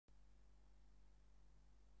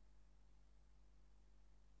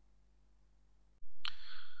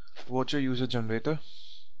Virtual user generator.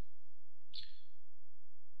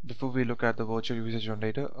 Before we look at the virtual user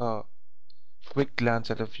generator, a quick glance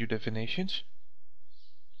at a few definitions.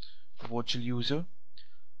 Virtual user.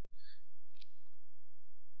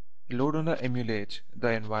 LoadRunner emulates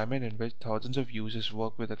the environment in which thousands of users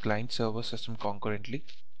work with a client-server system concurrently.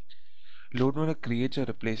 LoadRunner creates or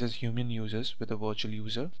replaces human users with a virtual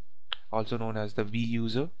user, also known as the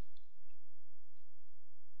vuser.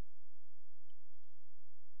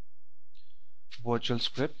 Virtual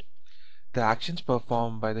script. The actions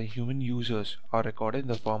performed by the human users are recorded in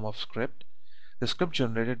the form of script. The script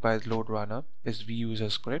generated by LoadRunner is vuser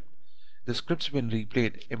script. The scripts, when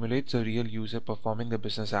replayed, emulates the real user performing the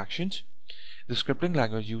business actions. The scripting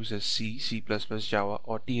language uses C, C++, Java,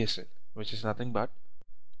 or TSL, which is nothing but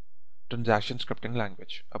transaction scripting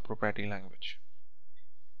language, a proprietary language.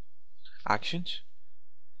 Actions.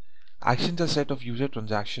 Actions are a set of user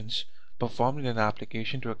transactions performed in an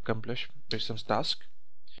application to accomplish business tasks.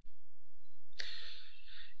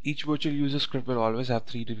 Each virtual user script will always have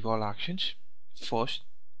three default actions. First,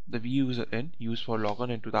 the vuser_in used for logon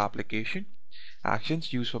into the application.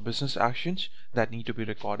 Actions used for business actions that need to be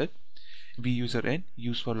recorded. vuser_in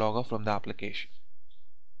used for logout from the application.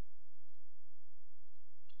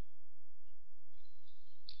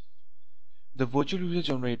 The virtual user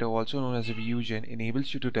generator, also known as a VuGen,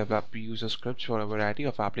 enables you to develop user scripts for a variety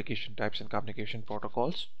of application types and communication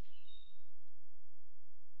protocols.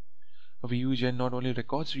 VuGen not only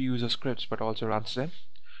records user scripts but also runs them.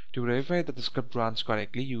 To verify that the script runs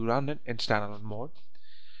correctly, you run it in standalone mode.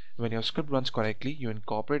 When your script runs correctly, you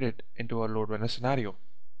incorporate it into a LoadRunner scenario.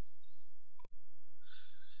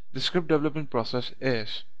 The script development process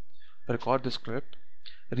is: record the script,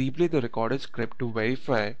 replay the recorded script to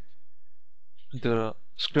verify the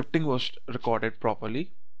scripting was recorded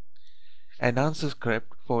properly, enhance the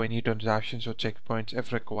script for any transactions or checkpoints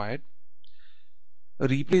if required,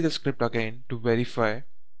 replay the script again to verify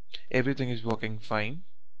everything is working fine,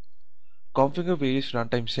 configure various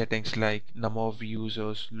runtime settings like number of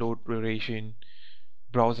users, load duration,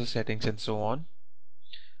 browser settings, and so on,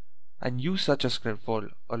 and use such a script for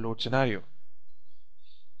a load scenario.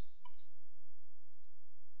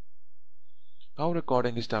 How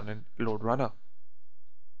recording is done in LoadRunner.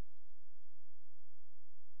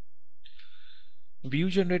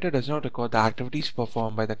 VuGenerator does not record the activities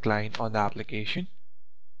performed by the client on the application.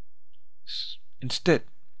 Instead,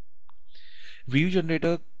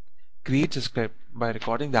 VuGenerator creates a script by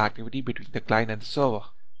recording the activity between the client and the server.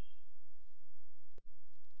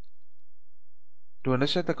 To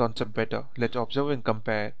understand the concept better, let's observe and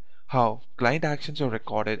compare how client actions are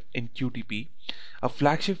recorded in QTP, a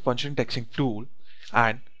flagship function texting tool,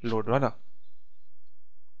 and LoadRunner.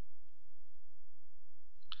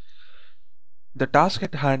 The task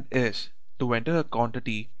at hand is to enter a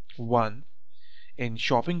quantity 1 in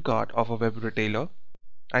shopping cart of a web retailer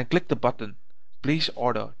and click the button Place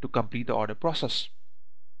Order to complete the order process.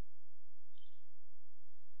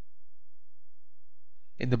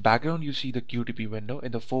 In the background, you see the QTP window.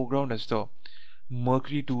 In the foreground is the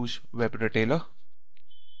Mercury Tools web retailer.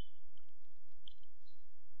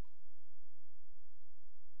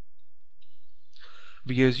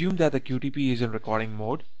 We assume that the QTP is in recording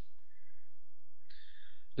mode.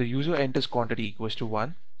 The user enters quantity equals to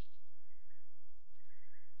 1.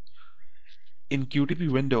 In QTP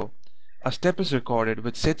window, a step is recorded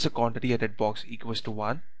which sets a quantity edit box equals to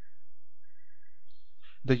 1.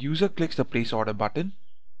 The user clicks the place order button.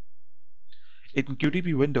 In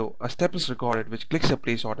QTP window, a step is recorded which clicks the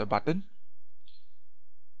place order button.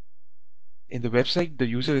 In the website, the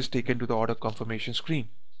user is taken to the order confirmation screen.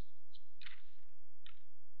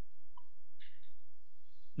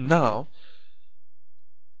 Now,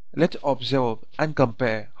 let's observe and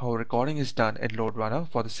compare how recording is done in LoadRunner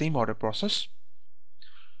for the same order process.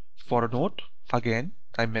 For a note, again,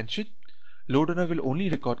 I mentioned, LoadRunner will only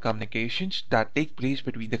record communications that take place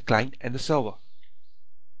between the client and the server.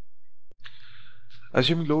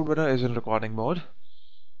 Assuming LoadRunner is in recording mode,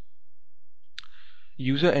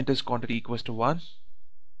 user enters quantity equals to 1.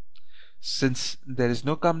 Since there is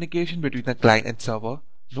no communication between the client and server,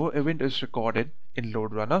 no event is recorded in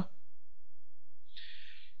LoadRunner.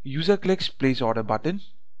 User clicks place order button.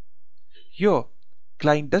 Here,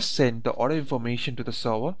 client does send the order information to the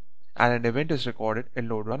server and an event is recorded in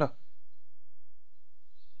LoadRunner.